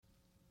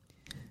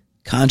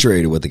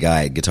Contrary to what the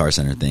guy at Guitar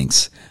Center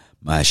thinks,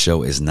 my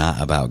show is not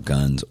about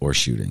guns or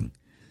shooting.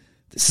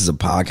 This is a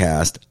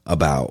podcast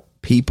about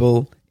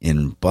people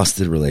in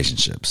busted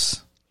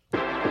relationships.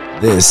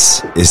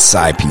 This is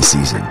Side Piece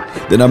Season,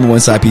 the number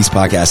one side piece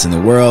podcast in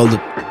the world,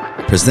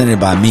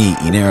 presented by me,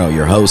 Enero,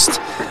 your host.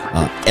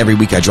 Every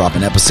week I drop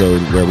an episode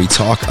where we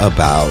talk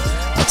about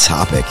a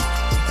topic,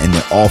 and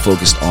they're all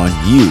focused on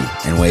you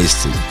and ways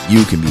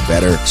you can be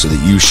better so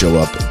that you show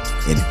up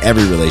in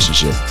every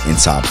relationship in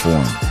top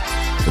form.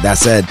 With that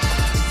said,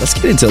 let's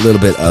get into a little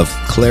bit of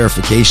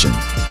clarification.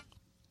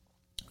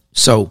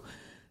 So,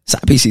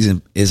 Side Piece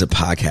Season is a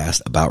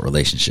podcast about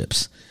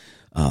relationships.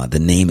 The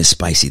name is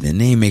spicy. The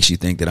name makes you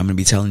think that I'm going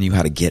to be telling you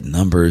how to get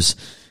numbers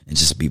and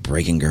just be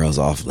breaking girls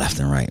off left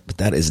and right. But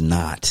that is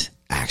not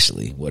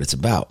actually what it's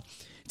about.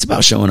 It's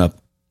about showing up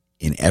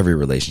in every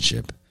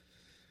relationship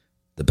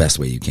the best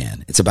way you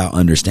can. It's about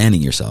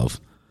understanding yourself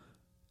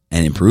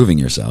and improving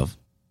yourself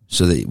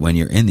so that when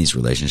you're in these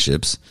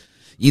relationships,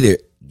 either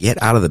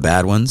get out of the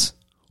bad ones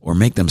or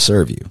make them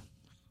serve you.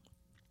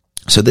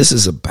 So this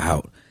is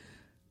about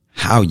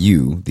how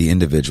you, the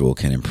individual,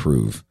 can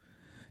improve.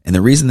 And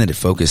the reason that it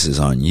focuses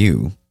on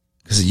you,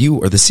 because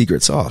you are the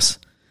secret sauce.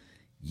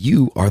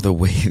 You are the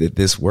way that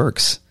this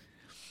works.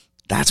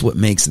 That's what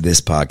makes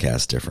this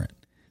podcast different.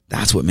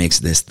 That's what makes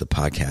this the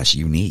podcast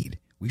you need.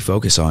 We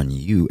focus on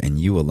you and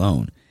you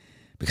alone.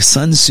 Because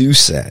Sun Tzu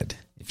said,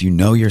 if you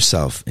know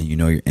yourself and you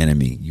know your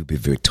enemy, you'll be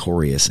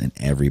victorious in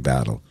every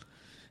battle.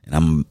 And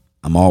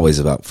I'm always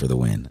about for the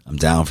win. I'm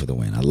down for the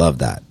win. I love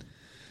that.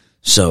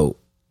 So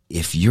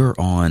if you're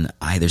on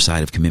either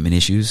side of commitment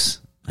issues,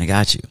 I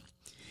got you.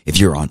 If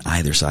you're on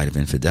either side of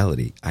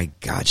infidelity, I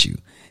got you.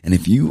 And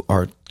if you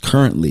are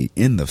currently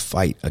in the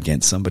fight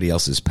against somebody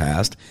else's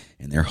past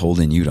and they're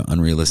holding you to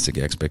unrealistic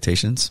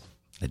expectations,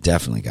 I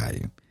definitely got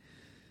you.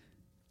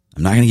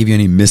 I'm not going to give you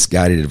any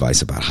misguided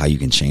advice about how you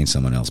can change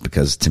someone else,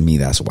 because to me,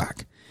 that's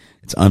whack.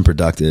 It's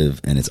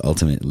unproductive and it's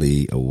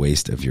ultimately a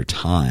waste of your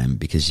time,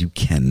 because you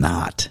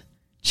cannot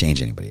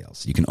change anybody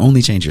else. You can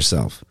only change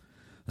yourself.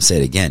 I'll say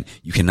it again.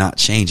 You cannot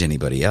change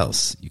anybody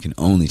else. You can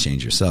only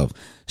change yourself.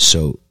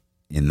 So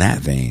in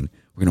that vein,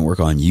 we're going to work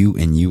on you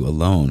and you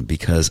alone,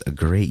 because a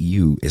great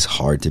you is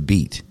hard to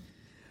beat.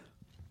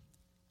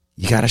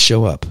 You got to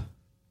show up,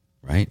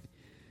 right?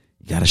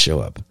 You got to show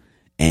up.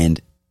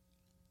 And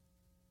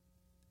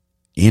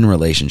in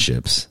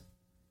relationships,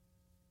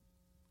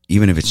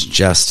 even if it's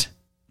just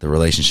the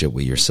relationship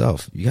with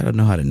yourself, you got to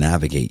know how to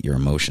navigate your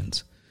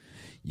emotions.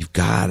 You've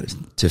got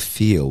to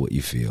feel what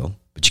you feel,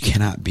 but you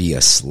cannot be a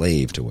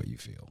slave to what you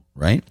feel,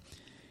 right?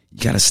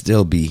 You got to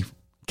still be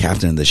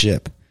captain of the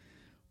ship,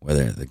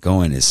 whether the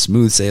going is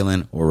smooth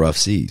sailing or rough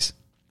seas.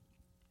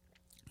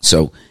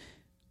 So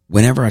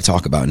whenever I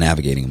talk about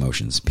navigating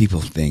emotions,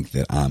 people think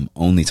that I'm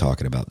only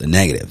talking about the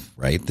negative,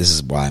 right? This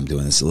is why I'm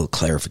doing this, a little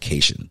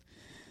clarification.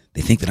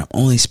 They think that I'm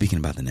only speaking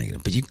about the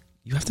negative, but you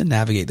have to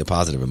navigate the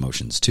positive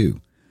emotions too,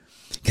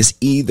 because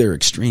either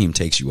extreme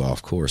takes you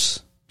off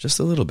course just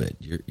a little bit.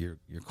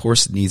 Your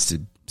course needs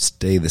to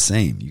stay the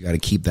same. You got to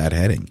keep that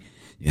heading.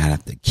 You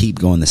have to keep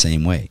going the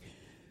same way.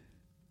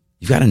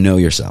 You've got to know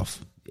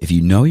yourself. If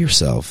you know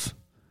yourself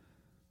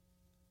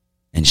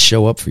and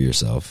show up for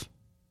yourself,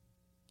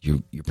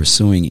 you're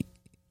pursuing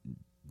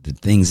the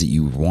things that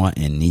you want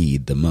and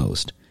need the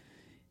most.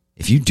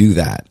 If you do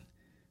that,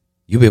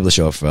 you'll be able to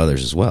show up for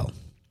others as well.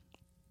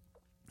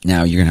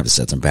 Now, you're going to have to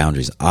set some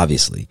boundaries,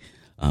 obviously.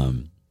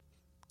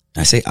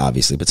 I say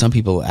obviously, but some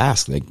people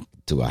ask, like,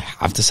 do I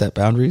have to set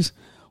boundaries?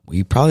 Well,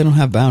 you probably don't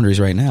have boundaries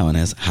right now,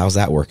 and how's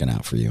that working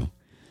out for you?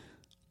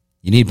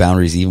 You need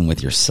boundaries even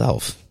with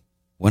yourself.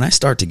 When I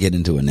start to get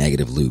into a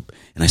negative loop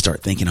and I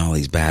start thinking all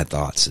these bad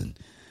thoughts and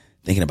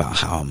thinking about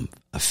how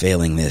I'm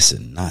failing this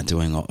and not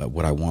doing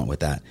what I want with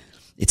that,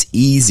 it's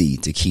easy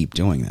to keep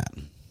doing that.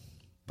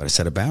 But I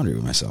set a boundary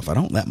with myself. I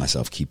don't let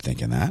myself keep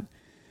thinking that.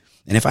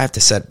 And if I have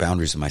to set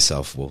boundaries with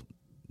myself, well,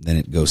 then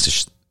it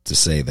goes to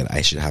say that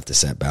I should have to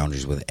set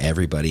boundaries with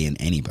everybody and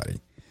anybody.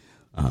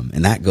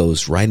 And that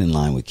goes right in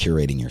line with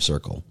curating your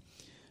circle,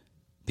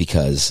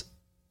 because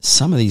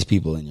some of these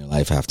people in your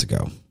life have to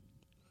go.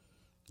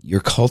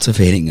 You're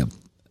cultivating a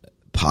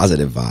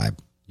positive vibe.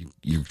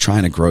 You're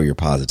trying to grow your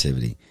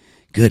positivity.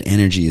 Good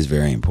energy is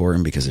very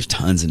important, because there's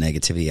tons of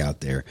negativity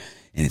out there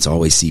and it's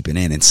always seeping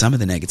in. And some of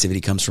the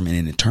negativity comes from an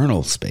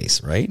internal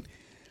space, right?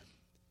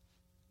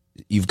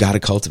 You've got to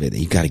cultivate that.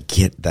 You've got to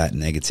get that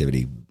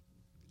negativity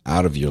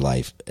out of your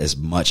life as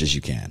much as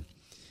you can.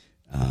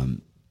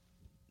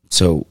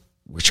 So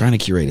we're trying to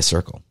curate a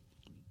circle.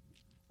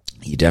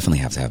 You definitely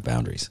have to have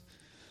boundaries.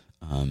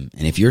 And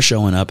if you're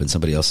showing up and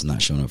somebody else is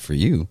not showing up for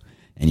you,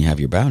 and you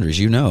have your boundaries,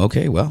 you know,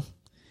 okay, well,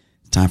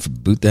 it's time to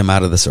boot them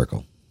out of the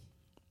circle.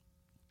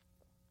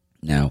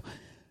 Now,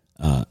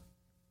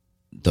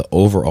 the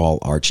overall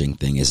arching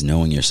thing is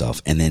knowing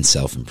yourself and then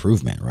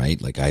self-improvement, right?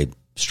 Like, I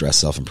stress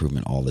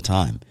self-improvement all the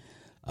time.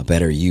 A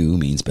better you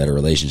means better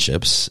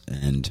relationships.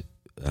 And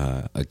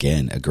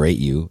again, a great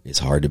you is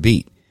hard to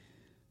beat.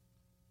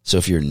 So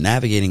if you're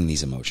navigating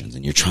these emotions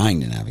and you're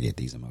trying to navigate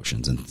these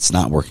emotions and it's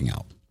not working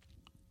out,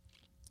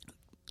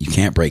 You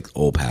can't break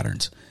old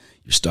patterns.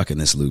 You're stuck in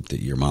this loop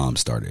that your mom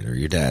started or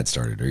your dad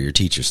started or your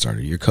teacher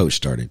started, or your coach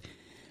started.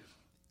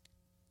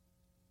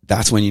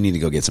 That's when you need to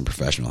go get some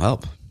professional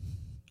help.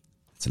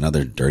 It's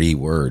another dirty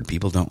word.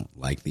 People don't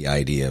like the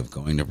idea of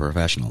going to a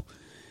professional.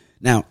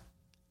 Now,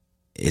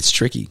 it's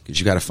tricky because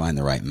you got to find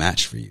the right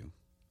match for you.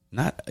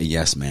 Not a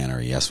yes man or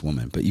a yes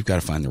woman, but you've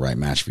got to find the right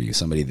match for you.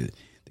 Somebody that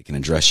can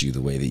address you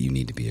the way that you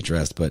need to be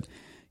addressed. But,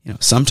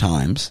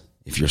 sometimes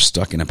if you're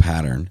stuck in a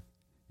pattern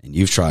and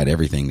you've tried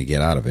everything to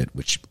get out of it,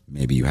 which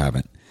maybe you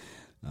haven't,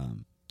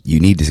 you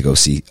need to go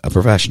see a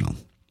professional.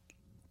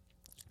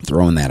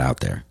 Throwing that out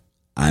there.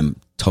 I'm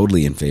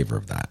totally in favor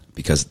of that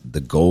because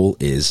the goal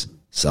is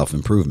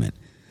self-improvement.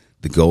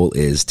 The goal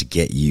is to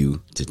get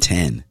you to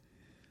 10,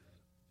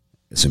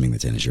 assuming the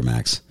 10 is your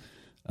max.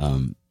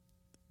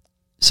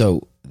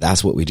 So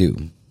that's what we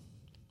do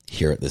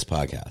here at this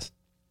podcast.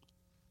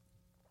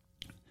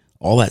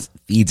 All that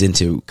feeds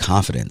into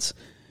confidence.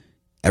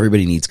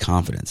 Everybody needs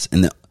confidence.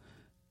 And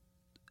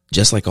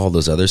just like all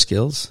those other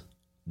skills,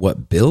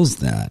 what builds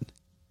that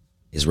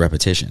is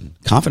repetition.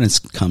 Confidence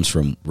comes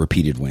from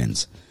repeated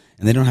wins.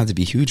 And they don't have to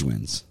be huge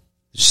wins.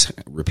 Just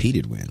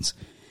repeated wins.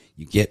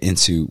 You get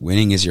into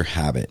winning is your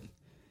habit.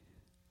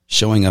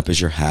 Showing up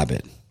is your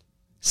habit.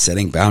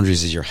 Setting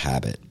boundaries is your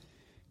habit.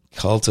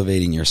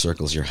 Cultivating your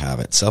circle is your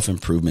habit.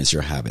 Self-improvement is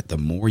your habit. The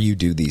more you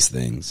do these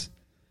things,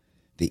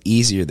 the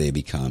easier they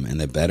become and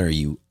the better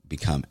you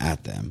become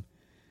at them.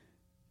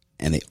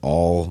 And they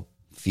all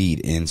feed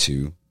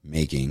into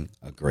making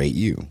a great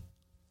you.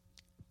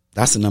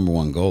 That's the number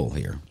one goal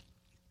here.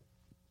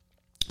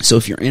 So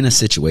if you're in a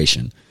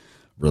situation,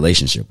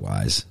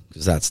 relationship-wise,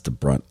 because that's the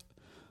brunt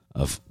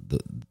of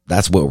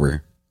that's what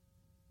we're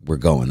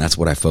going. That's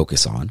what I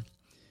focus on.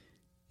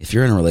 If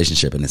you're in a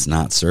relationship and it's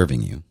not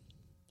serving you,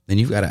 then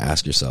you've got to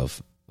ask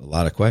yourself a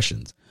lot of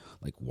questions.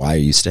 Like, why are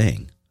you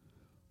staying?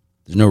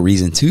 There's no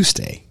reason to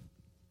stay,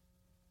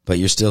 but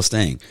you're still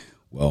staying.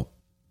 Well,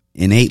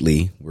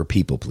 innately, we're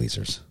people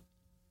pleasers.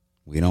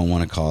 We don't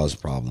want to cause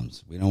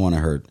problems. We don't want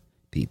to hurt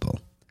people,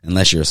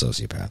 unless you're a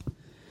sociopath.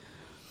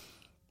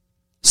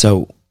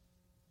 So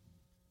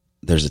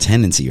there's a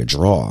tendency, a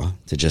draw,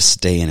 to just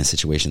stay in a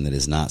situation that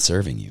is not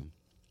serving you.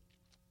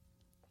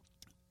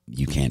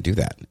 You can't do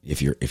that.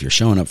 If you're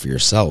showing up for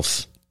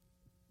yourself,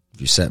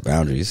 if you set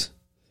boundaries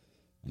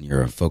and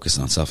you're focused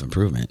on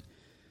self-improvement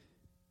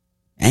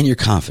and you're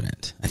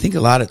confident. I think a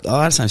lot of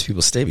times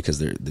people stay because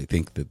they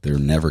think that they're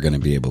never going to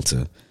be able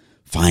to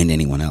find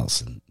anyone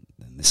else. And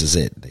this is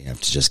it. They have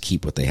to just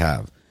keep what they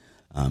have.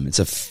 It's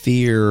a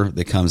fear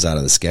that comes out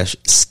of the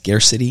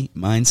scarcity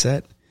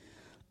mindset.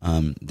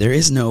 There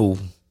is no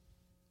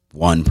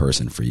one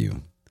person for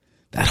you.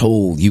 That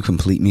whole you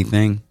complete me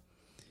thing,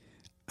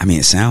 I mean,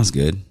 it sounds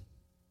good.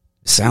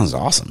 It sounds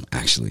awesome,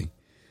 actually.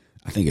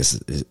 I think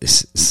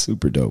it's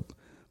super dope.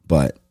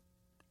 But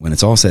when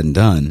it's all said and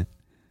done,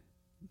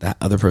 that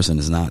other person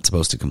is not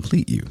supposed to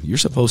complete you. You're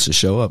supposed to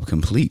show up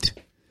complete.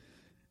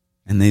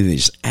 And then they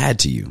just add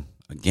to you.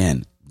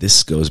 Again,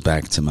 this goes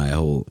back to my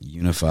whole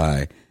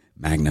unify,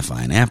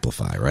 magnify, and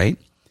amplify, right?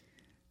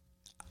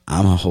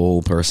 I'm a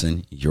whole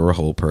person. You're a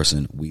whole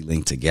person. We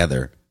link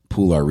together,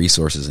 pool our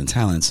resources and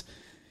talents,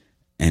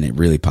 and it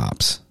really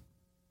pops,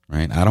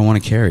 right? I don't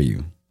want to carry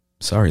you.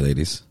 Sorry,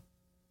 ladies.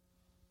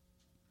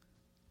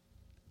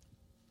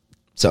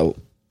 So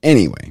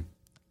anyway,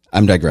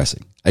 I'm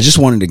digressing. I just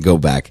wanted to go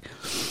back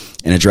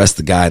and address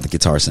the guy at the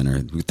Guitar Center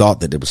who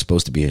thought that it was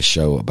supposed to be a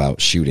show about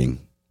shooting.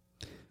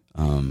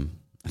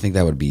 I think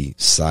that would be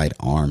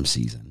sidearm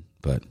season.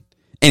 But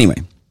anyway,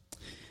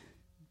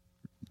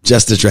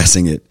 just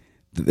addressing it.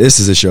 This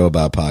is a show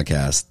about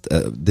podcast.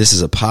 This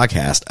is a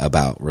podcast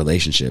about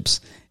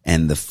relationships,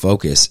 and the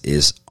focus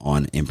is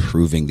on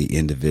improving the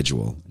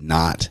individual,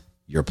 not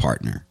your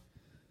partner.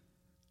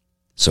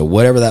 So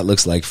whatever that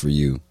looks like for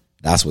you,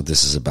 that's what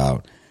this is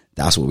about.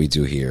 That's what we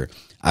do here.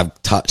 I've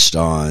touched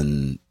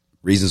on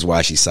reasons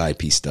why she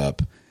side-pieced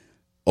up,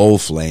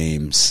 old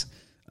flames,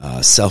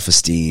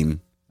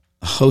 self-esteem,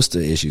 a host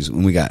of issues,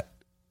 and we got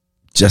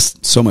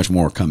just so much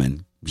more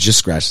coming. We just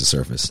scratched the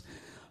surface.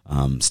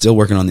 Still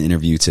working on the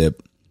interview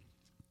tip.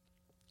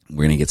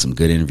 We're going to get some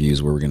good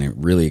interviews where we're going to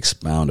really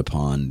expound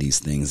upon these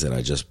things that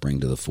I just bring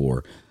to the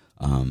fore.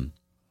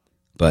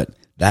 But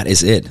that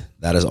is it.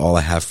 That is all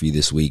I have for you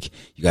this week.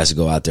 You guys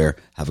go out there,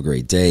 have a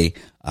great day.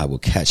 I will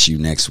catch you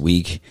next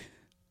week.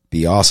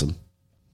 Be awesome.